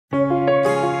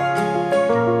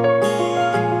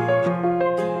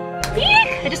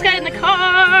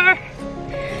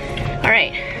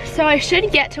right, so I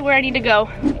should get to where I need to go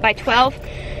by 12.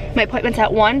 My appointment's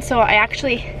at 1, so I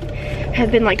actually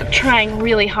have been like trying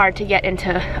really hard to get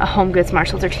into a Home Goods,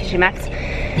 Marshalls, or TJ Maxx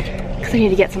because I need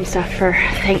to get some stuff for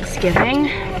Thanksgiving.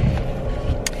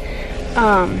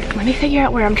 Let me figure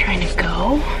out where I'm trying to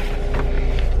go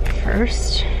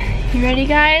first. You ready,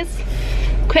 guys?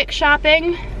 Quick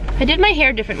shopping. I did my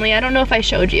hair differently. I don't know if I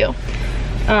showed you.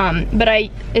 But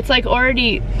it's like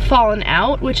already fallen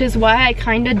out, which is why I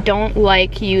kind of don't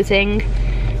like using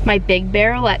my big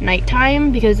barrel at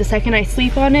nighttime, because the second I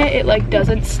sleep on it, it like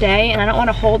doesn't stay, and I don't want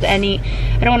to hold any,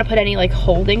 I don't want to put any like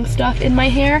holding stuff in my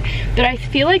hair, but I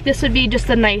feel like this would be just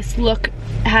a nice look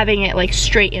having it like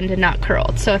straightened and not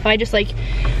curled. So if I just like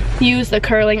use the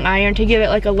curling iron to give it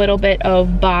like a little bit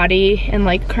of body and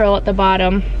like curl at the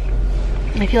bottom,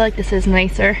 I feel like this is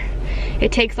nicer.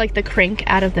 It takes like the crink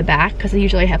out of the back, because I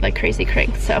usually have like crazy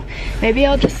crinks. So maybe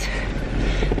I'll just,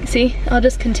 see, I'll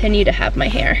just continue to have my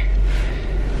hair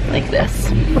like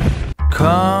this.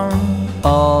 Come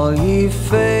all ye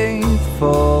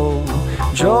faithful,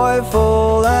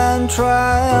 joyful and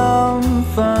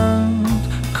triumphant.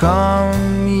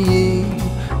 Come ye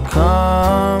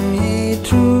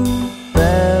to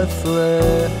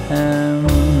Bethlehem.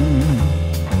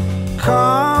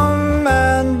 Come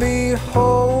and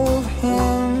behold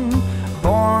him,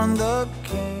 born the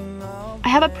King of... I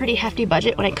have a pretty hefty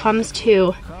budget when it comes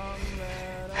to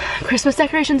Christmas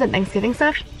decorations and Thanksgiving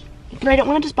stuff, but I don't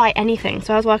want to just buy anything.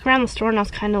 So I was walking around the store and I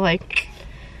was kind of like,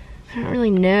 I don't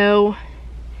really know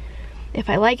if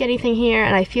I like anything here,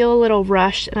 and I feel a little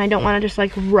rushed, and I don't want to just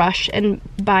like rush and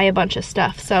buy a bunch of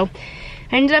stuff. So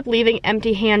I ended up leaving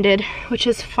empty-handed, which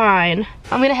is fine.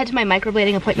 I'm gonna head to my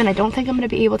microblading appointment. I don't think I'm gonna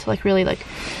be able to like really like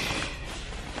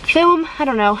film. I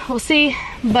don't know, we'll see,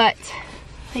 but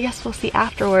I guess we'll see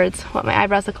afterwards what my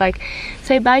eyebrows look like.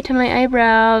 Say bye to my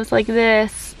eyebrows like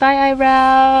this. Bye,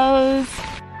 eyebrows.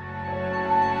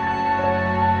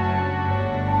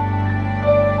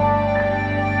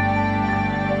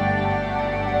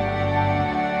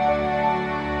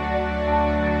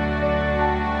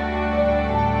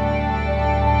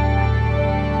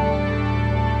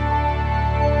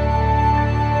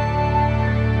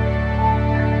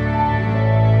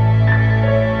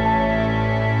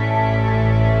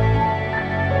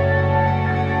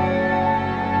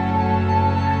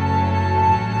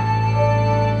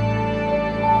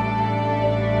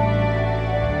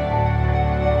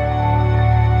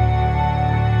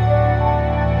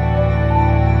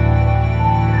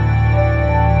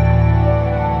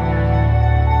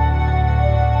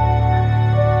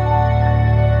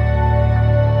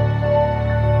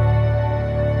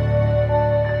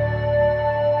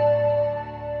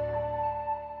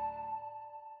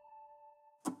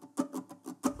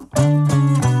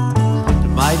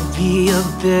 A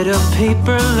bit of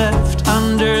paper left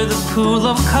under the pool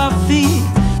of coffee.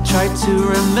 Try to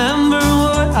remember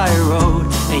what I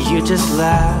wrote, and you just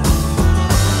laugh.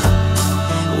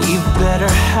 We better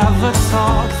have a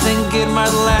talk, think it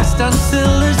might last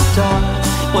until it's dark.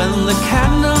 When the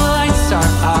candle lights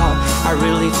are out, I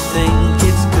really think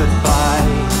it's goodbye.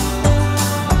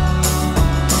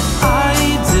 I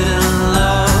didn't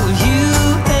love you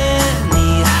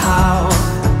anyhow.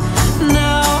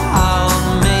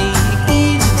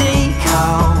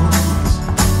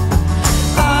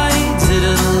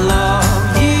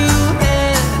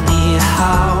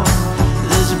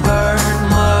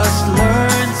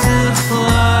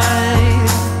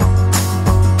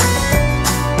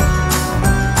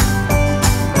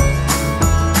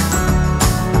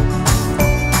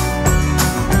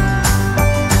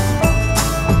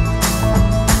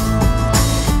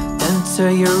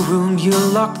 Your room, you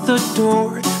lock the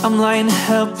door. I'm lying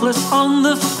helpless on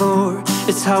the floor.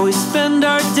 It's how we spend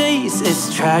our days.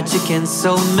 It's tragic in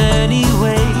so many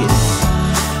ways.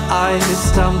 I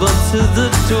stumbled to the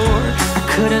door. I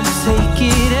couldn't take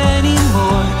it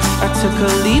anymore. I took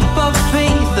a leap of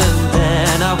faith and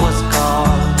then I was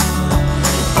gone.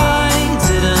 I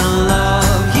didn't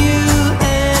love you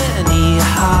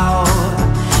anyhow.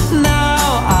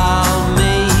 Now I'll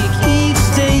make each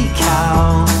day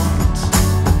count.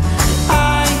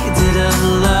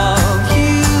 Love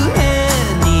you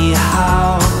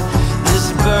anyhow. This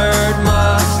bird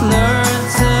must learn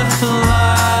to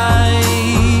fly.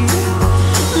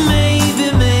 Maybe,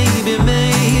 maybe,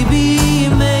 maybe,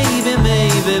 maybe,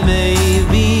 maybe,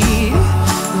 maybe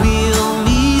we'll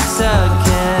meet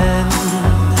again.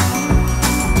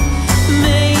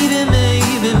 Maybe,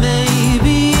 maybe,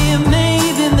 maybe,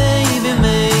 maybe, maybe,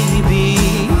 maybe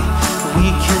we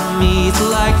can meet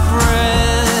like friends.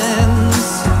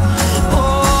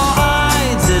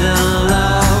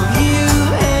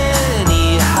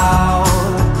 Anyhow.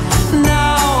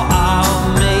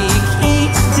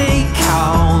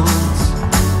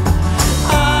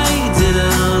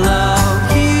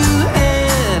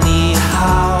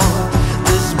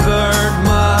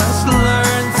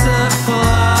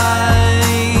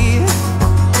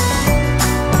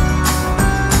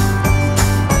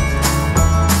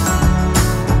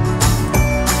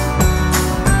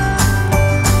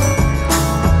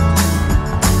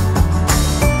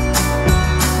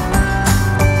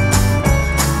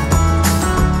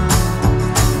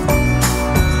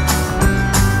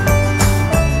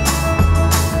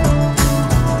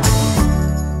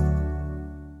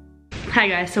 Hi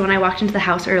guys, so when I walked into the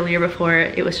house earlier before,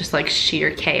 it was just like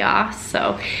sheer chaos,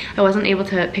 so I wasn't able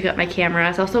to pick up my camera. I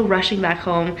was also rushing back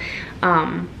home,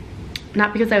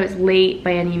 not because I was late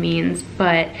by any means,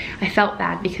 but I felt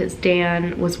bad because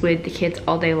Dan was with the kids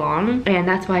all day long, and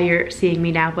that's why you're seeing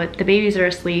me now. But the babies are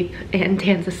asleep and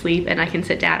Dan's asleep, and I can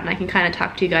sit down and I can kind of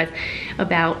talk to you guys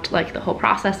about like the whole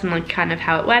process and like kind of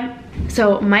how it went.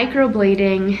 So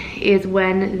microblading is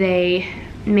when they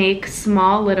make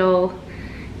small little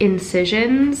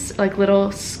incisions, like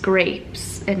little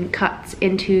scrapes and cuts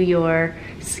into your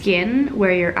skin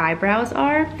where your eyebrows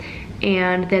are,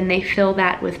 and then they fill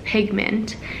that with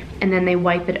pigment, and then they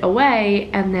wipe it away,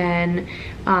 and then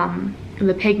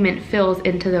the pigment fills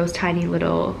into those tiny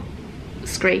little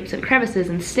scrapes and crevices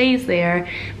and stays there,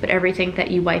 but everything that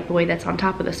you wipe away that's on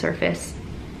top of the surface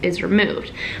is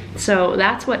removed. So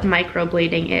that's what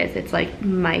microblading is. It's like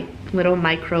little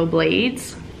micro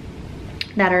blades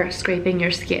that are scraping your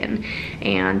skin,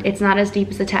 and it's not as deep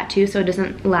as a tattoo, so it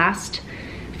doesn't last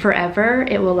forever.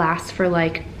 It will last for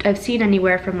like, I've seen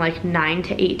anywhere from like 9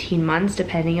 to 18 months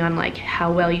depending on like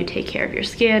how well you take care of your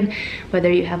skin, whether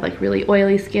you have like really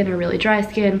oily skin or really dry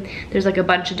skin. There's like a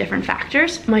bunch of different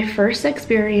factors. My first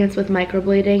experience with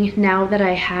microblading, now that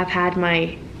I have had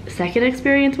my second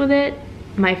experience with it,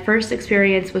 my first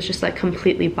experience was just like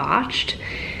completely botched,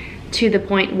 to the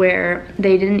point where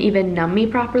they didn't even numb me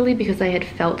properly because I had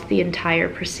felt the entire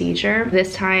procedure.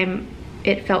 This time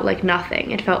it felt like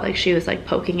nothing. It felt like she was like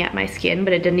poking at my skin,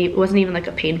 but it wasn't even like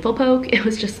a painful poke. It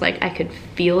was just like I could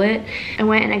feel it. I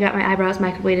went and I got my eyebrows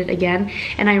microbladed again,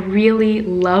 and I really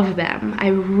love them. I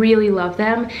really love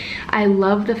them. I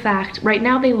love the fact, right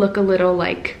now they look a little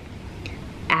like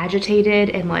agitated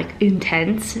and like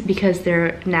intense because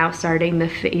they're now starting the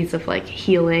phase of like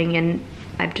healing, and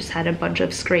I've just had a bunch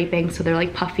of scraping, so they're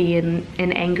like puffy and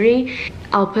angry.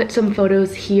 I'll put some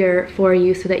photos here for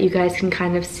you so that you guys can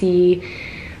kind of see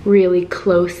really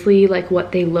closely like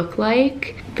what they look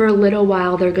like. For a little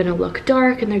while they're gonna look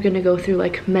dark, and they're gonna go through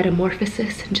like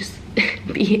metamorphosis and just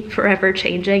be forever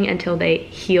changing until they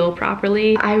heal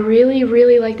properly. I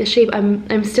really like the shape.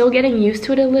 I'm still getting used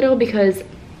to it a little because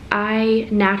I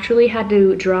naturally had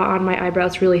to draw on my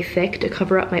eyebrows really thick to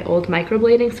cover up my old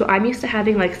microblading, so I'm used to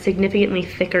having like significantly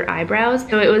thicker eyebrows.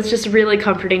 So it was just really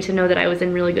comforting to know that I was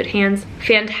in really good hands.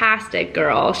 Fantastic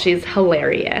girl, she's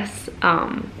hilarious.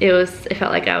 It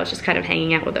felt like I was just kind of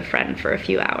hanging out with a friend for a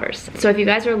few hours. So if you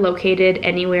guys are located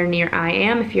anywhere near I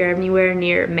am, if you're anywhere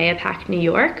near Mahopac, New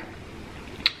York,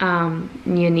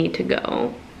 you need to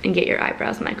go and get your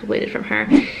eyebrows microbladed from her.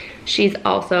 She's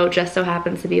also just so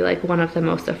happens to be like one of the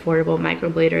most affordable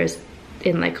microbladers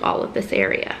in like all of this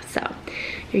area. So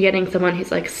you're getting someone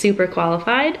who's like super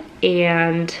qualified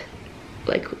and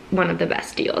like one of the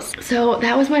best deals. So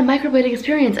that was my microblading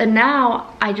experience, and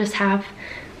now I just have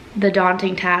the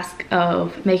daunting task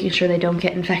of making sure they don't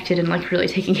get infected and like really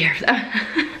taking care of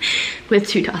them with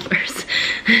 2 toddlers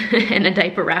and a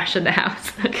diaper rash in the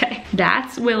house. Okay,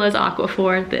 that's Willa's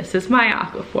Aquaphor. This is my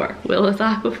Aquaphor. Willa's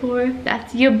Aquaphor,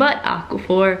 that's your butt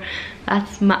Aquaphor.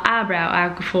 That's my eyebrow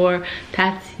Aquaphor.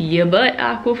 That's your butt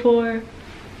Aquaphor.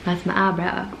 That's my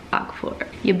eyebrow Aquaphor.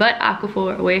 Your butt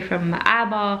Aquaphor away from my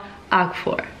eyeball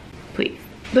Aquaphor, please.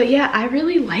 But yeah, I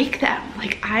really like them.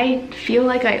 Like, I feel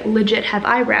like I legit have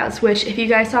eyebrows, which if you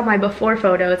guys saw my before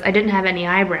photos, I didn't have any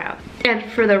eyebrows. And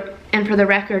for the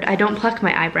record, I don't pluck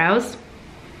my eyebrows.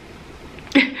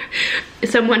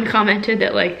 Someone commented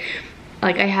that like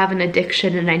I have an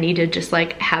addiction and I need to just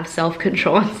like have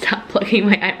self-control and stop plucking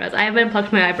my eyebrows. I haven't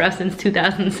plucked my eyebrows since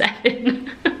 2007.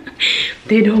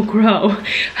 They don't grow.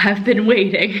 I've been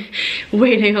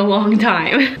waiting a long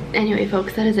time. Anyway,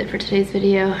 folks, that is it for today's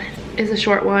video. It's a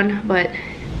short one, but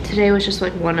today was just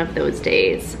like one of those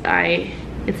days.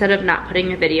 Instead of not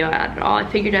putting a video out at all, I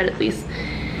figured I'd at least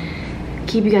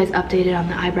keep you guys updated on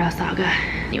the eyebrow saga.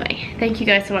 Anyway, thank you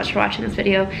guys so much for watching this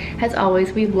video. As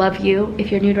always, we love you.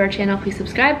 If you're new to our channel, please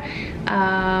subscribe.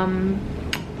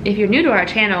 If you're new to our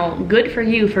channel, good for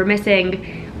you for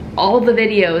missing all the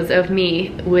videos of me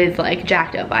with like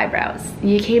jacked up eyebrows.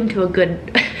 You came to a good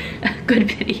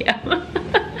video.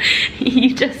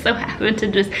 You just so happen to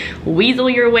just weasel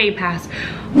your way past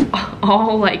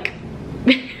all like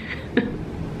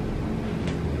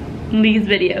these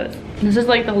videos. This is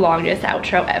like the longest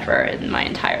outro ever in my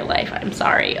entire life. I'm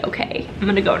sorry. Okay, I'm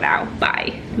gonna go now.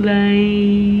 Bye. Bye.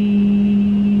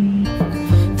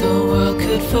 The world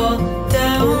could fall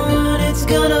down, it's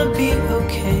gonna be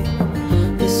okay.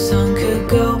 The sun could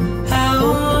go